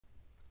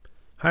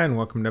Hi, and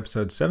welcome to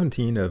episode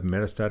 17 of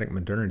Metastatic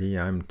Modernity.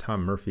 I'm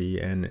Tom Murphy,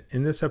 and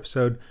in this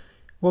episode,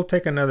 we'll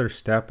take another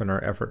step in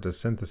our effort to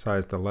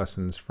synthesize the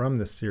lessons from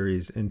this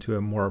series into a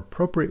more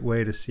appropriate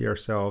way to see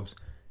ourselves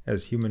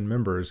as human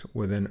members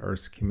within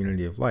Earth's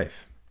community of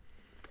life.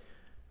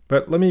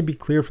 But let me be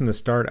clear from the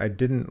start, I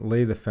didn't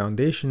lay the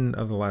foundation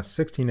of the last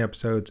 16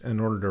 episodes in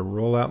order to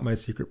roll out my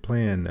secret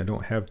plan. I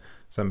don't have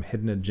some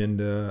hidden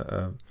agenda,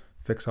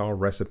 a fix-all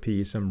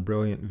recipe, some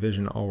brilliant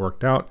vision all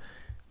worked out.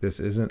 This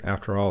isn't,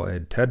 after all, a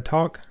TED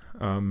Talk.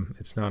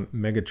 It's not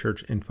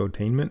megachurch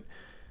infotainment.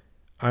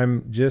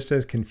 I'm just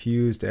as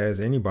confused as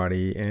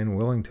anybody and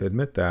willing to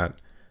admit that.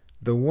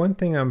 The one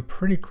thing I'm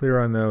pretty clear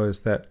on, though, is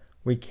that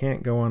we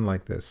can't go on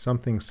like this.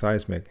 Something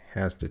seismic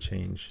has to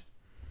change.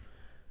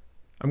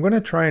 I'm going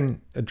to try and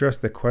address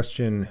the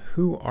question,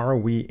 who are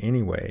we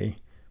anyway,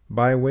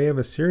 by way of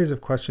a series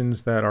of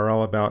questions that are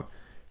all about,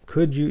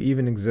 could you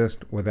even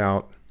exist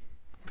without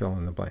fill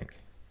in the blank?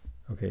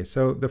 Okay,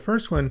 so the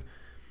first one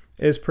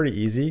is pretty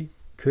easy.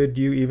 Could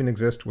you even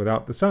exist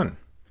without the sun?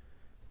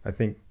 I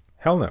think,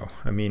 hell no.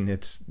 I mean,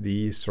 it's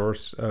the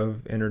source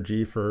of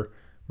energy for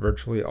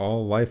virtually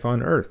all life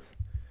on Earth.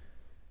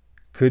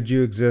 Could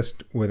you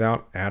exist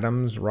without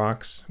atoms,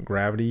 rocks,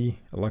 gravity,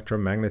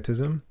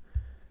 electromagnetism?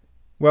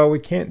 Well, we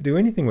can't do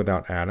anything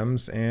without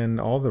atoms and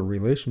all the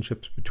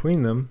relationships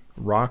between them.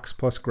 Rocks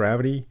plus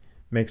gravity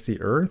makes the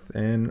Earth,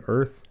 and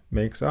Earth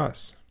makes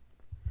us.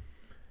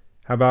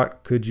 How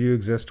about, could you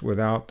exist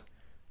without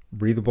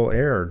breathable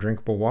air or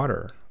drinkable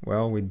water?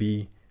 Well, we'd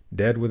be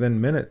dead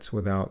within minutes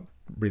without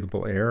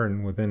breathable air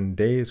and within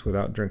days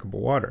without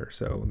drinkable water,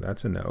 so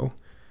that's a no.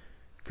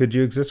 Could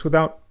you exist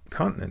without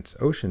continents,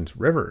 oceans,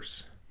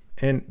 rivers?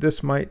 And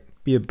this might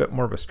be a bit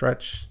more of a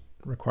stretch,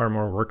 require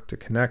more work to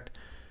connect,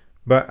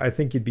 but I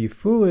think you'd be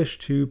foolish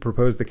to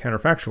propose the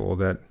counterfactual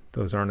that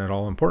those aren't at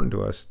all important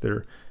to us.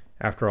 They're,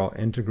 after all,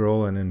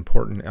 integral and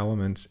important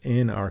elements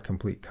in our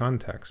complete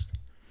context.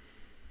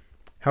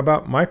 How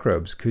about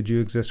microbes? Could you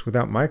exist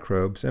without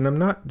microbes? And I'm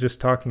not just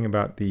talking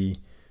about the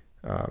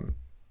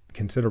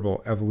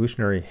considerable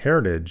evolutionary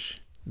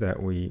heritage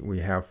that we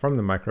have from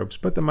the microbes,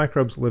 but the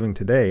microbes living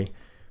today,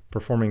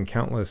 performing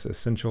countless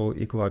essential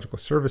ecological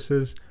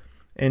services,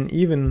 and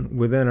even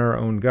within our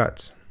own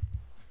guts.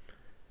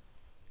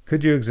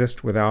 Could you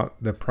exist without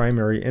the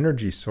primary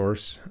energy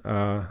source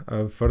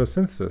of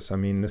photosynthesis? I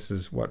mean, this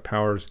is what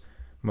powers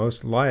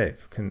most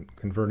life,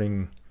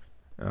 converting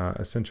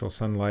essential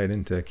sunlight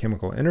into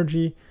chemical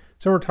energy.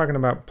 So we're talking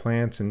about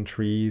plants and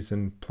trees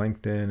and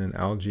plankton and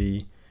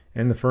algae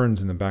and the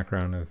ferns in the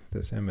background of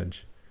this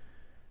image.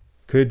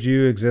 Could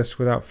you exist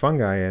without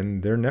fungi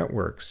and their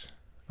networks?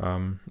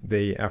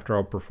 They, after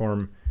all,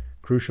 perform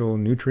crucial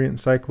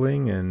nutrient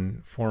cycling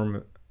and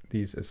form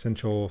these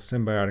essential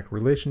symbiotic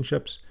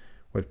relationships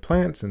with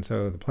plants, and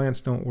so the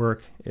plants don't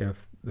work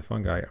if the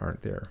fungi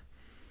aren't there.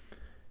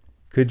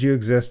 Could you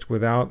exist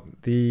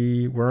without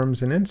the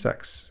worms and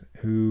insects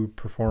who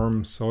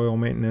perform soil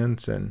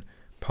maintenance and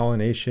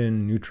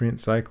pollination, nutrient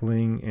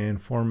cycling,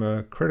 and form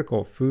a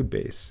critical food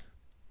base?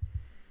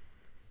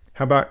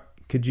 How about,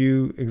 could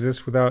you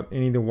exist without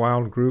any of the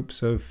wild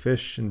groups of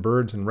fish and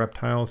birds and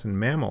reptiles and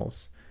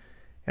mammals?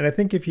 And I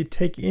think if you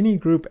take any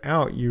group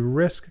out, you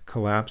risk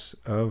collapse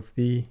of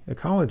the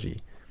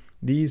ecology.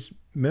 These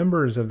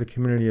members of the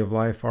community of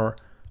life are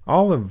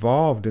all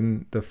evolved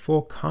in the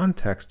full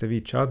context of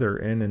each other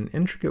in an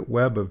intricate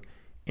web of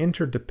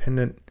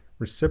interdependent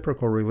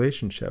reciprocal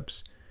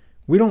relationships.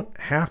 We don't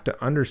have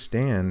to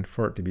understand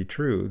for it to be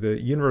true.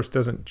 The universe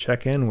doesn't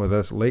check in with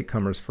us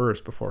latecomers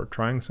first before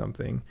trying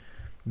something.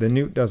 The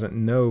newt doesn't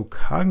know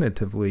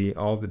cognitively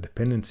all the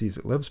dependencies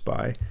it lives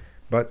by,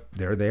 but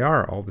there they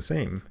are all the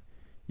same.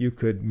 You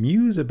could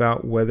muse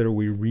about whether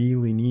we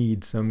really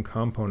need some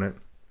component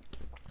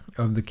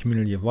of the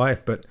community of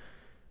life, but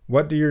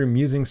what do your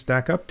musings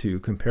stack up to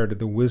compared to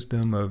the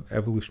wisdom of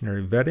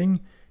evolutionary vetting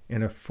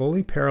in a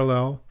fully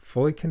parallel,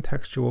 fully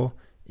contextual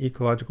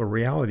ecological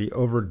reality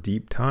over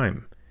deep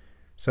time?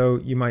 So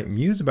you might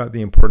muse about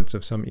the importance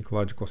of some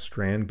ecological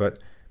strand, but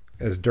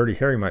as Dirty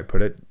Harry might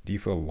put it, do you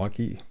feel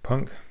lucky,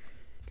 punk?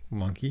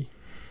 Lunky?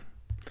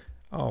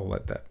 I'll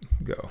let that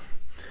go.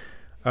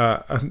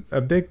 A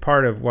big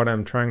part of what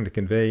I'm trying to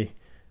convey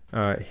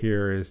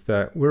here is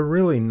that we're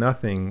really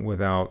nothing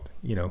without,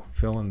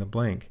 fill in the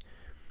blank.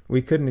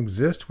 We couldn't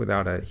exist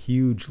without a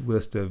huge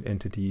list of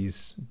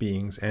entities,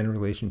 beings, and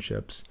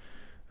relationships.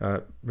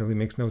 Really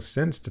makes no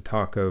sense to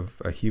talk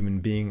of a human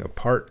being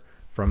apart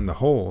from the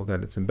whole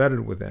that it's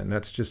embedded within.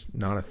 That's just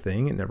not a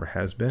thing. It never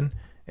has been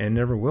and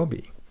never will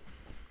be.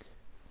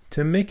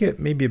 To make it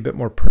maybe a bit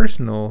more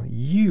personal,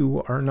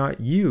 you are not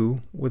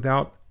you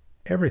without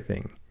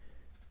everything.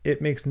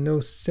 It makes no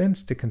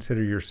sense to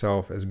consider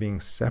yourself as being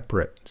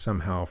separate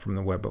somehow from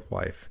the web of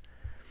life.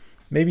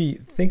 Maybe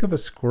think of a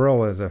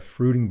squirrel as a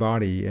fruiting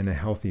body in a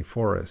healthy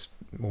forest,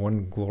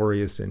 one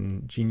glorious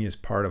and genius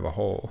part of a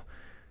whole.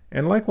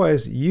 And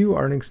likewise, you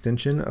are an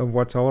extension of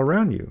what's all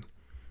around you.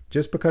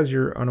 Just because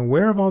you're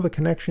unaware of all the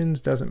connections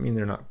doesn't mean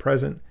they're not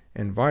present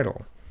and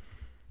vital.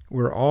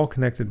 We're all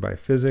connected by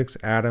physics,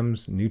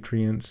 atoms,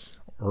 nutrients,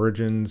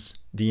 origins,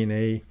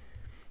 DNA,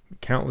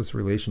 countless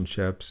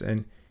relationships,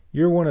 and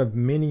you're one of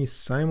many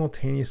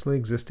simultaneously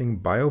existing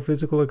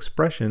biophysical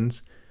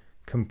expressions,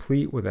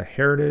 complete with a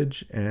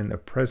heritage and a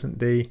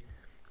present-day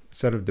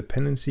set of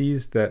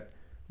dependencies that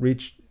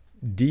reach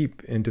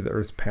deep into the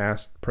Earth's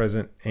past,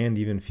 present, and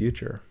even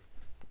future.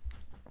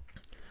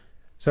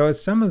 So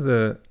as some of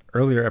the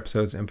earlier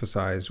episodes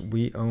emphasized,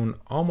 we own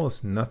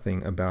almost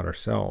nothing about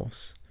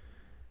ourselves.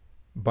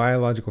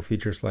 Biological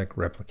features like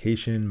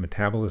replication,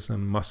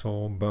 metabolism,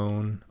 muscle,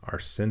 bone, our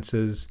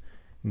senses,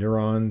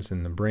 neurons,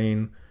 and the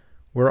brain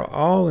were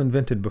all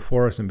invented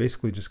before us and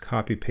basically just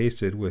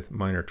copy-pasted with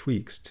minor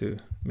tweaks to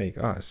make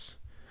us.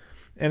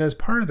 And as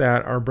part of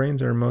that, our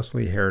brains are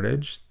mostly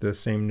heritage. The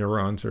same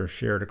neurons are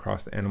shared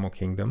across the animal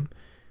kingdom.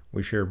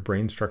 We share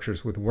brain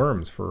structures with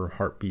worms for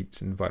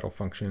heartbeats and vital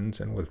functions,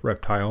 and with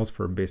reptiles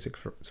for basic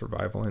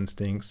survival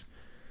instincts,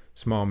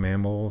 small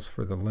mammals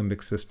for the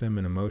limbic system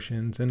and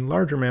emotions, and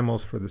larger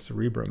mammals for the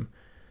cerebrum.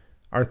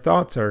 Our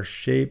thoughts are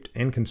shaped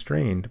and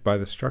constrained by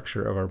the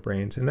structure of our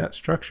brains, and that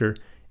structure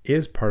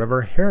is part of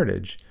our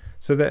heritage,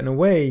 so that in a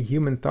way,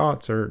 human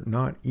thoughts are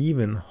not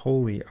even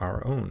wholly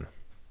our own.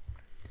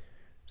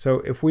 So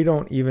if we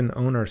don't even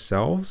own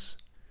ourselves,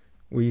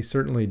 we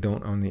certainly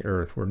don't own the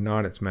earth. We're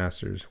not its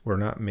masters. We're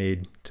not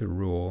made to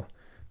rule.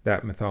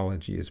 That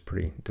mythology is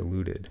pretty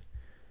diluted.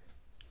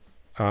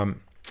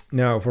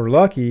 Now, if we're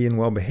lucky and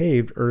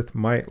well-behaved, Earth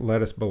might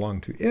let us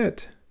belong to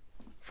it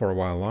for a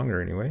while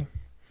longer anyway.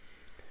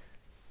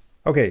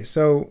 Okay,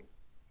 so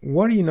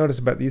what do you notice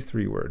about these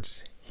three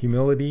words?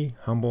 Humility,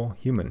 humble,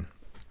 human.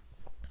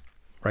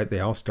 Right, they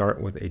all start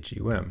with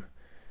H-U-M.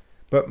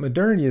 But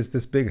modernity is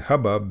this big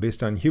hubbub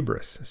based on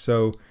hubris.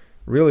 So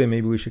really,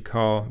 maybe we should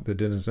call the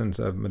denizens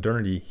of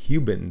modernity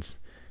Hubans.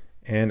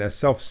 And as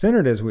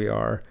self-centered as we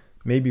are,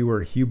 maybe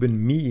we're Huban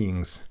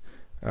MEings.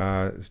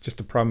 It's just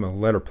a problem of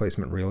letter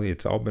placement, really.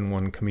 It's all been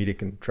one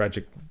comedic and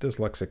tragic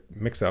dyslexic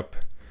mix-up.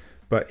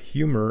 But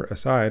humor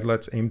aside,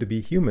 let's aim to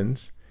be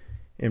humans,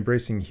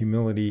 embracing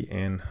humility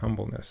and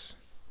humbleness.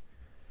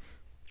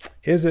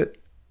 Is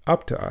it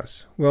up to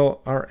us?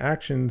 Well, our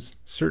actions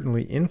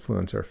certainly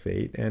influence our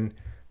fate and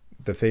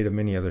the fate of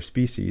many other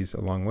species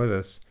along with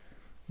us,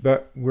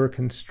 but we're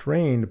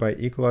constrained by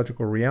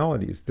ecological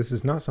realities. This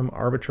is not some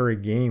arbitrary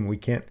game. We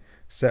can't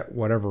set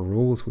whatever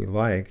rules we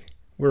like.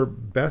 We're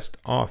best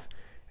off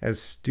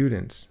as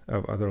students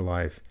of other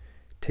life,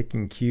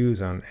 taking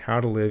cues on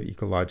how to live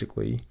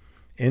ecologically,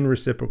 in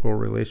reciprocal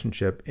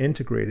relationship,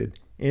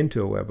 integrated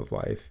into a web of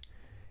life.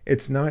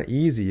 It's not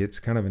easy. It's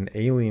kind of an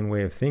alien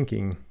way of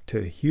thinking,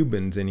 to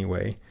Hubans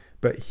anyway,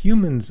 but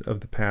humans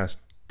of the past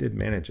did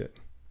manage it.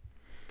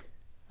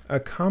 A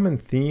common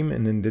theme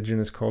in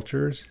indigenous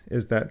cultures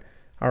is that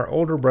our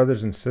older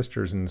brothers and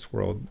sisters in this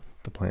world,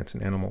 the plants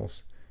and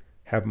animals,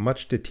 have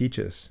much to teach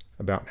us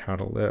about how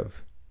to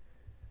live.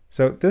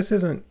 So this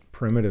isn't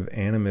primitive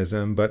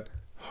animism, but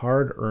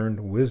hard-earned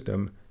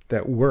wisdom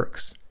that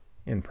works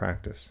in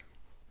practice.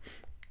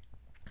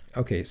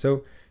 Okay,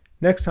 so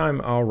next time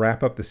I'll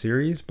wrap up the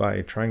series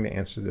by trying to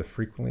answer the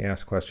frequently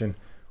asked question,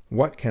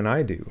 what can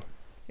I do?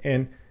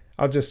 And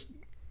I'll just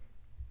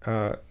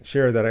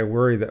share that I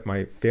worry that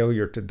my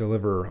failure to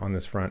deliver on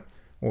this front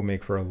will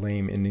make for a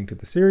lame ending to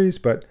the series,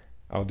 but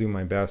I'll do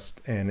my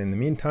best. And in the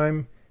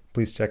meantime,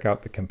 please check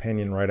out the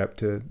companion write-up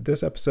to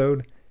this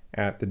episode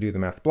at the Do the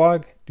Math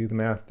blog,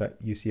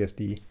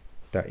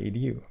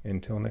 dothemath.ucsd.edu.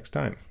 Until next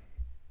time.